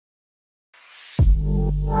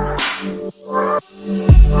Hey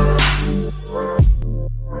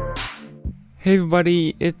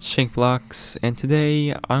everybody, it's ShankBLOX, and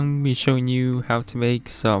today I'm going to be showing you how to make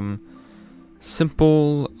some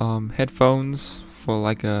simple headphones for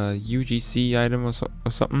like a UGC item or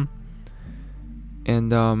something.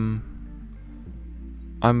 And I'm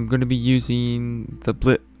going to be using the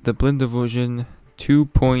Blender version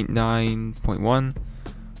 2.9.1.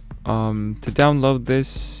 To download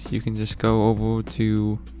this, you can just go over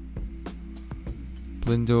to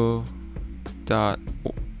blender.org.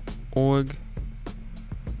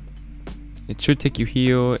 It should take you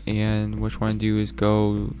here, and what you want to do is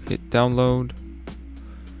go hit download,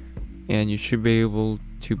 and you should be able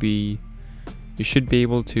to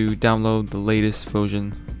download the latest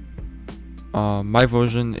version. My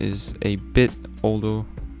version is a bit older,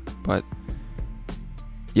 but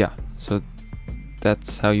yeah, so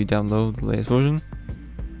that's how you download the latest version.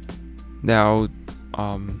 Now,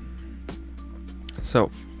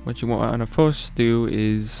 so what you want to first do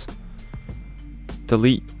is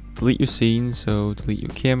delete your scene. So delete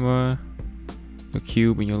your camera, your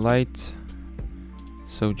cube, and your light.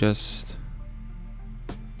 So just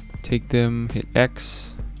take them, hit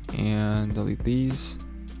X, and delete these.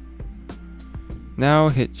 Now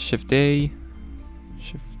hit Shift A,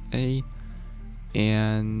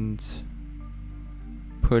 and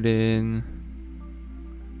put in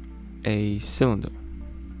a cylinder.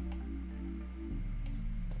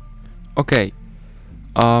 Okay.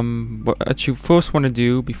 What you first want to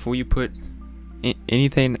do before you put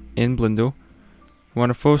anything in Blender, you want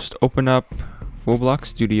to first open up Roblox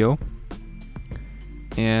Studio,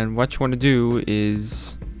 and what you want to do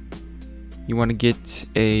is you want to get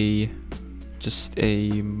just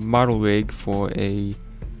a model rig for a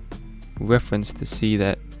reference to see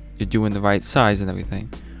that you're doing the right size and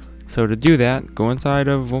everything. So to do that, go inside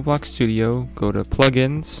of Roblox Studio, go to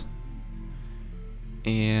plugins,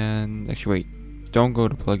 and actually wait. Don't go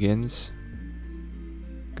to plugins.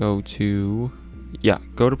 Go to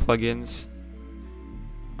plugins.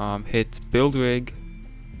 Hit build rig,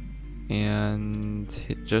 and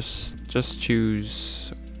hit just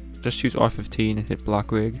choose R15 and hit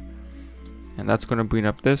block rig, and that's gonna bring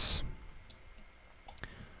up this.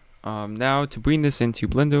 Now to bring this into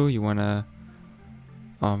Blender, you wanna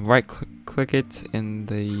right click it in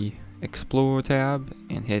the Explorer tab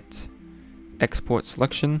and hit Export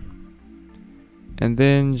Selection. And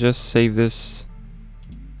then just save this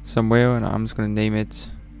somewhere, and I'm just gonna name it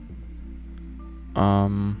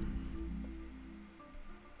dummy,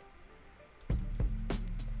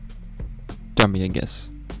 I guess.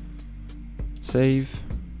 Save.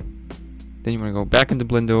 Then you wanna go back into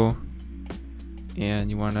Blender,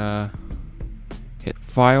 and you wanna hit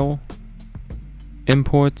File,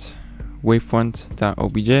 Import,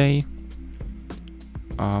 Wavefront.obj.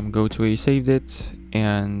 Go to where you saved it,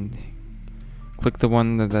 and click the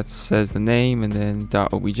one that says the name, and then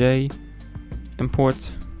 .obj,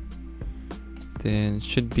 import. Then it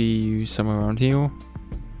should be somewhere around here.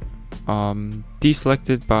 Deselect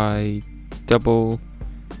it by double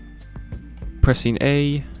pressing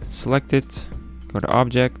A, select it, go to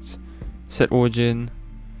Object, Set Origin,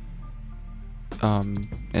 and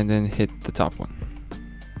then hit the top one.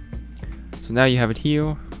 So now you have it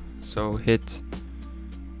here. So hit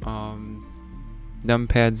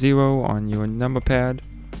numpad 0 on your number pad,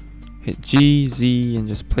 hit G, Z, and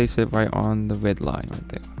just place it right on the red line right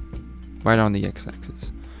there, right on the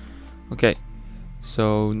x-axis. Okay,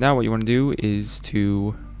 so now what you want to do is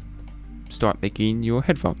to start making your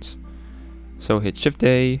headphones. So hit Shift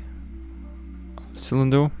A,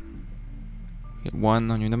 cylinder, hit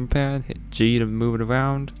 1 on your number pad, hit G to move it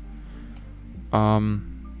around,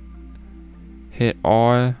 hit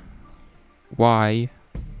R, Y,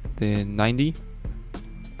 then 90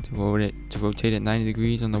 to rotate it 90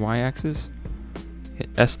 degrees on the y-axis. Hit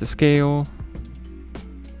S to scale,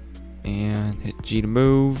 and hit G to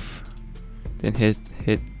move. Then hit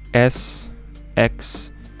S,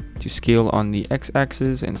 X to scale on the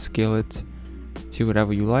x-axis and scale it to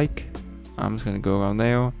whatever you like. I'm just gonna go around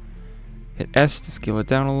there. Hit S to scale it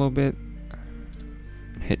down a little bit.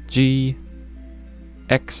 Hit G,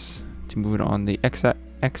 X to move it on the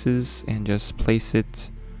x-axis and just place it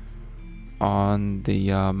on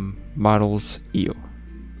the model's ear.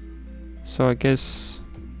 So I guess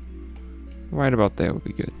right about there would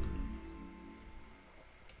be good.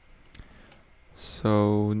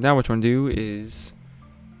 So now what you want to do is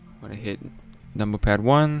I'm going to hit number pad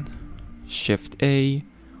 1, Shift A,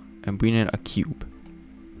 and bring in a cube.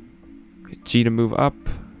 Hit G to move up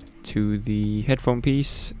to the headphone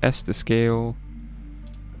piece, S to scale,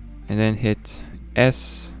 and then hit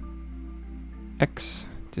S, X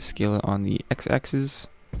to scale it on the x-axis,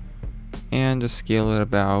 and just scale it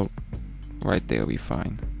about right there will be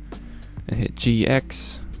fine. And hit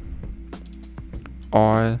GX,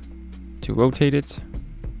 R to rotate it,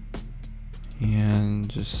 and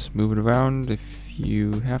just move it around if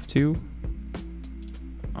you have to.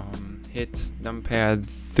 Hit numpad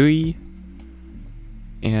 3,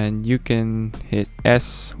 and you can hit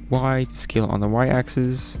SY to scale on the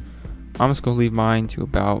y-axis. I'm just going to leave mine to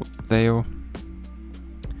about there.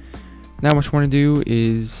 Now what you want to do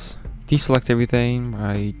is deselect everything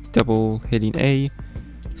by double hitting A,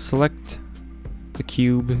 select the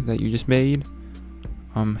cube that you just made,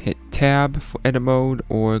 hit tab for edit mode,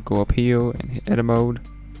 or go up here and hit edit mode.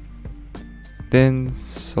 Then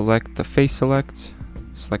select the face select,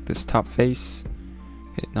 select this top face,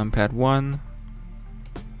 hit numpad 1,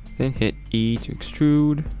 then hit E to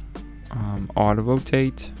extrude, R to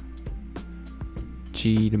rotate,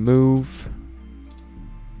 G to move,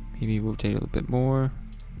 maybe rotate a little bit more,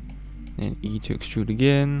 and E to extrude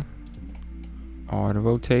again, R to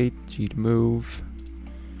rotate, G to move,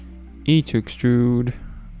 E to extrude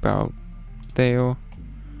about there,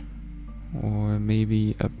 or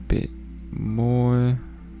maybe a bit more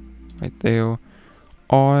right there,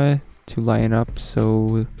 R to line up,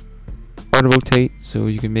 so R to rotate so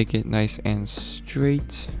you can make it nice and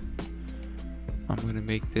straight. I'm gonna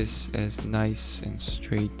make this as nice and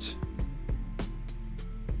straight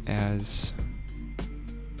as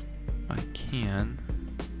I can.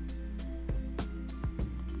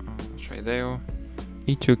 Let's try there.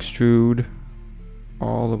 E to extrude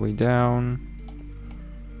all the way down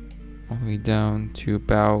to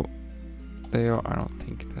about there. I don't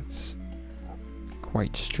think that's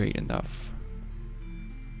quite straight enough.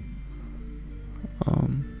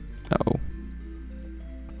 Uh-oh.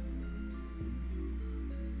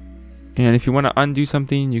 And if you want to undo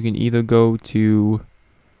something, you can either go to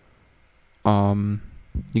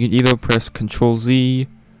you can either press Control Z,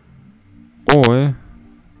 or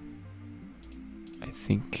I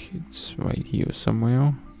think it's right here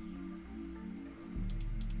somewhere.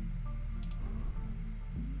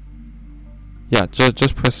 Yeah,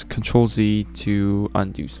 just press Control Z to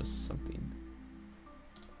undo something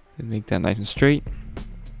and make that nice and straight.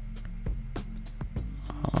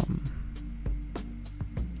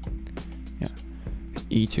 Yeah,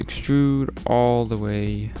 E to extrude all the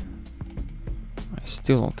way. I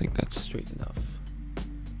still don't think that's straight enough.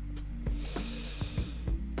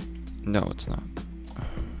 No, it's not.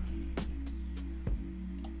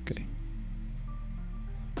 Okay.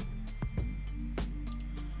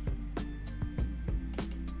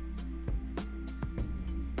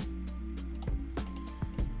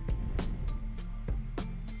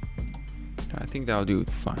 I think that'll do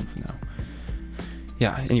fine for now.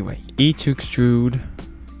 Yeah, anyway, E to extrude,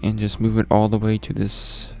 and just move it all the way to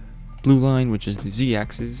this blue line, which is the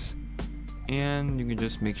z-axis, and you can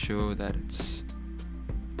just make sure that it's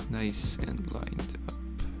nice and lined up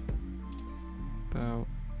about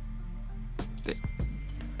there.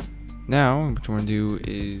 Now what you want to do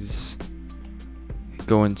is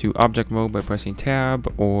go into object mode by pressing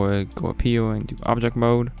tab, or go up here and do object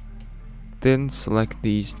mode, then select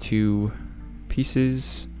these two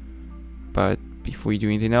pieces. But before you do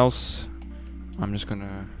anything else, I'm just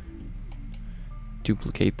gonna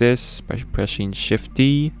duplicate this by pressing Shift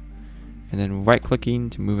D and then right clicking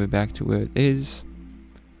to move it back to where it is,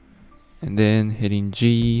 and then hitting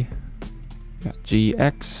GX,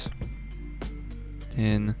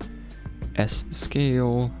 then S to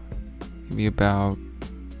scale, maybe about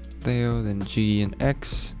there, then G and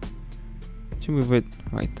X to move it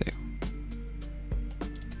right there.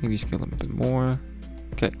 Maybe scale a bit more.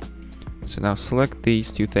 Okay, so now select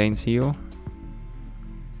these two things here.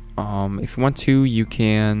 If you want to, you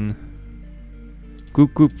can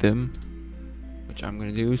group them, which I'm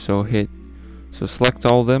gonna do. So select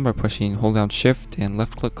all of them by hold down Shift and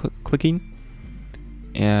left clicking,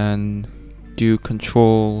 and do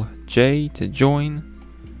Control J to join.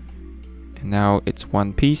 And now it's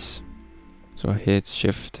one piece. So hit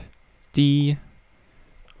Shift D,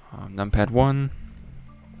 numpad 1,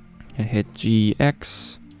 and hit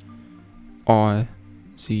GX, R,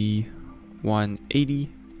 Z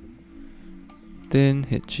 180. Then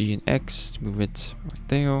hit G and X to move it right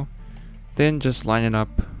there. Then just line it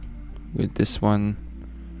up with this one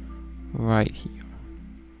right here.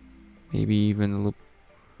 Maybe even a little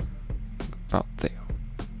about there.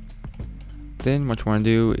 Then what you want to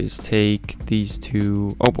do is take these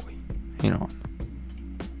two. Oh boy, hang on.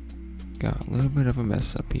 Got a little bit of a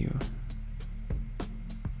mess up here.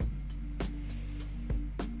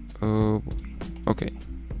 Oh boy. Okay.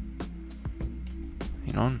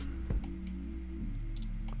 Hang on.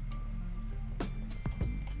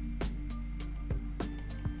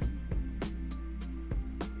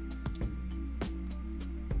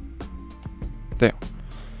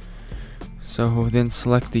 So then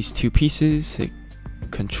select these two pieces, hit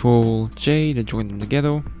Control J to join them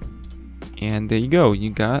together, and there you go,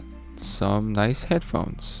 you got some nice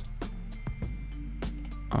headphones.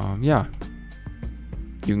 Yeah,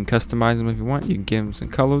 you can customize them if you want. You can give them some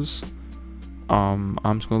colors. I'm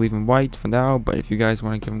just gonna leave them white for now, but if you guys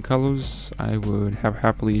want to give them colors, I would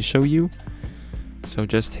happily show you. So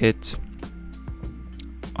just hit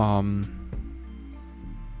go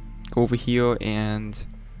over here and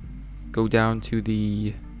go down to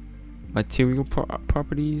the material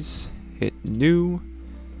properties, hit new,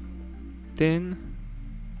 then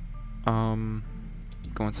go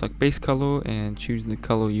and select base color and choose the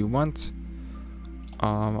color you want.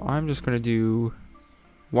 I'm just gonna do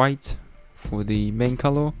white for the main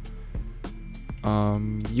color.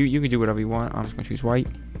 You can do whatever you want. I'm just gonna choose white.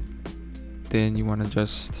 Then you want to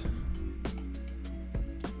just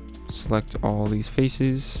select all these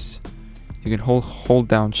faces. You can hold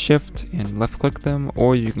down shift and left click them,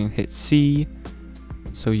 or you can hit C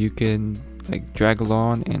so you can like drag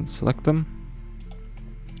along and select them.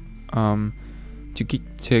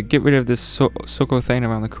 To get rid of this circle thing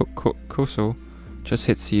around the cursor, just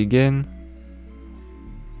hit C again.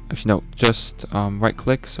 Actually no, just right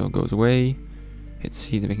click so it goes away, hit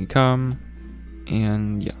C to make it come,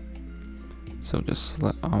 and yeah. So just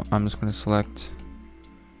I'm just going to select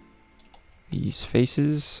these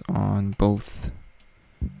faces on both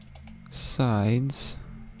sides.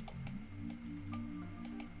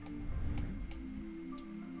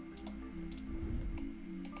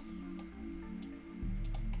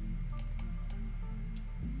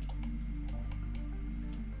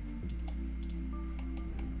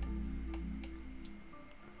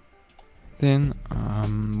 Then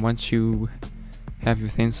once you have your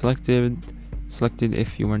thing selected,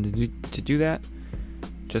 if you wanted to do that,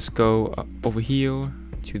 just go over here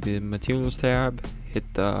to the materials tab, hit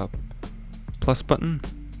the plus button,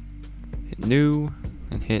 hit new,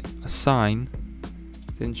 and hit assign,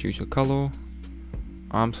 then choose your color.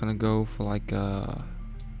 I'm just gonna go for like a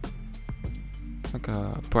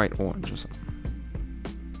bright orange or something,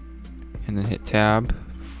 and then hit tab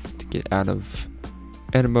to get out of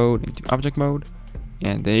edit mode into object mode,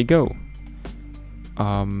 and there you go.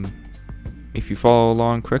 If you follow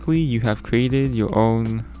along correctly, you have created your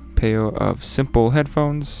own pair of simple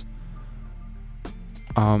headphones.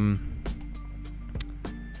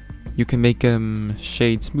 You can make them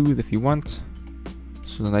shade smooth if you want,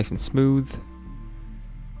 so they're nice and smooth,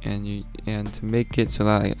 and to make it so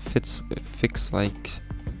that it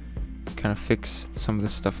kind of fix some of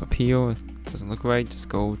this stuff up here. It doesn't look right. Just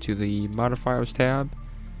go to the modifiers tab,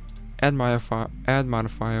 add modifier,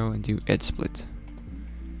 and do edge split.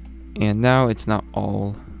 And now it's not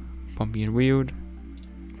all bumpy and weird.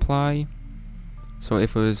 Apply. So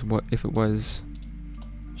if it was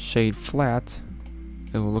shade flat,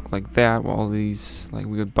 it will look like that with all these like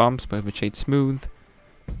weird bumps. But if it's shade smooth,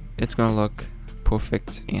 it's gonna look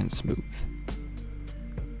perfect and smooth.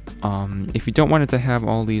 If you don't want it to have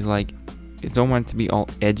all these you don't want it to be all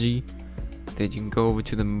edgy, then you can go over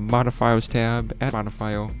to the modifiers tab, add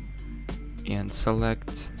modifier, and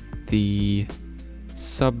select the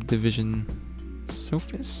subdivision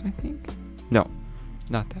surface, I think. No,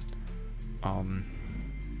 not that. I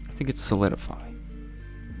think it's solidify.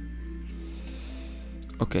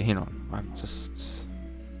 Okay, hang on. I'm just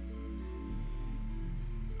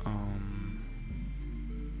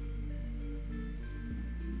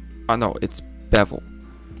oh no, it's bevel.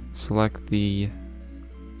 Select the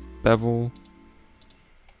bevel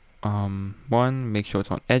one, make sure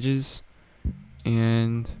it's on edges,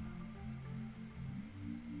 and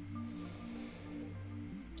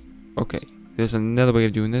okay, there's another way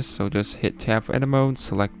of doing this. So just hit tab for edit mode,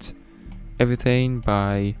 select everything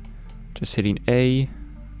by just hitting A,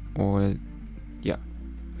 or yeah,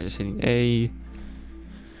 by just hitting A,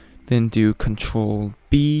 then do Control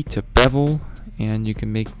B to bevel, and you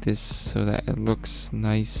can make this so that it looks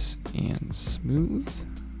nice and smooth,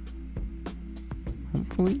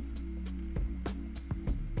 hopefully.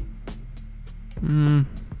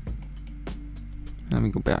 Let me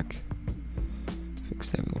go back, fix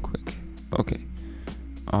that real quick. Okay,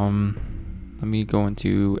 let me go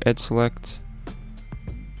into edge select,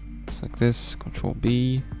 like this, Control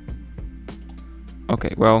B.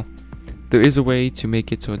 Okay, well, there is a way to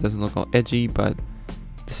make it so it doesn't look all edgy, but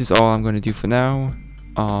this is all I'm going to do for now.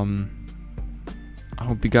 I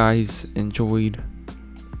hope you guys enjoyed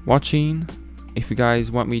watching. If you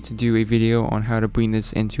guys want me to do a video on how to bring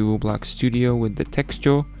this into Roblox Studio with the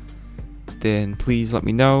texture, then please let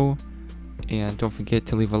me know. And don't forget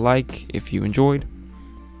to leave a like if you enjoyed,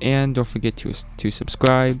 and don't forget to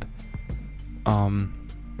subscribe.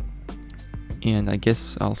 And I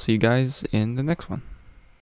guess I'll see you guys in the next one.